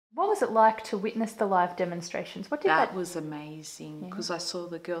What was it like to witness the live demonstrations? What did That was amazing, because I saw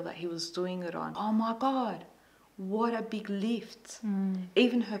the girl that he was doing it on. Oh my God, what a big lift.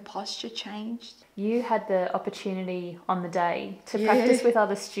 Even her posture changed. You had the opportunity on the day to practice with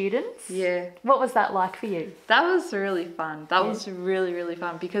other students. Yeah. What was that like for you? That was really fun. That was really, really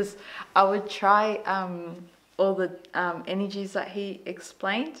fun, because I would try all the energies that he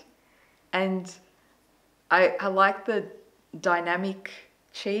explained, and I like the dynamic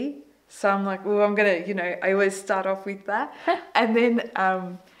chi. So I'm like, well, I'm going to, I always start off with that. And then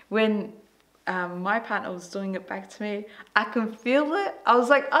when my partner was doing it back to me, I can feel it. I was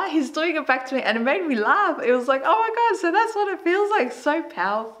like, oh, he's doing it back to me. And it made me laugh. It was like, oh my God, so that's what it feels like. So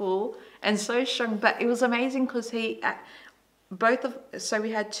powerful and so strong. But it was amazing because so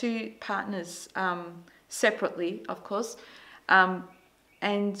we had two partners separately, of course.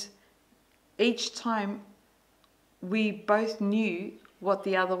 And each time we both knew what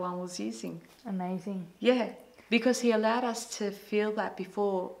the other one was using. Amazing. Yeah, because he allowed us to feel that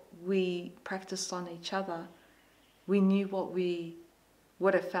before we practiced on each other. We knew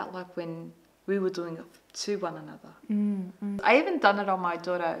what it felt like when we were doing it to one another. I even done it on my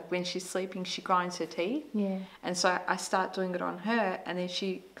daughter. When she's sleeping, she grinds her teeth. Yeah. And so I start doing it on her, and then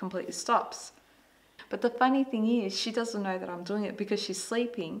she completely stops. But the funny thing is, she doesn't know that I'm doing it because she's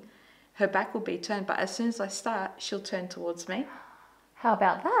sleeping. Her back will be turned, but as soon as I start, she'll turn towards me. How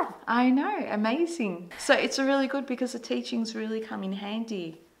about that? I know, amazing. So it's really good because the teachings really come in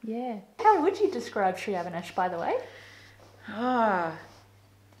handy. Yeah. How would you describe Sri Avinash, by the way?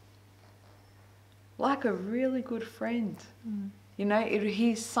 Like a really good friend. You know,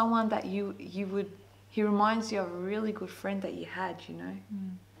 he's someone that he reminds you of a really good friend that you had, you know.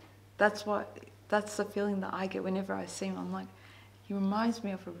 That's the feeling that I get whenever I see him. I'm like, he reminds me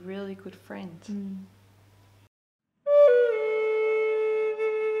of a really good friend.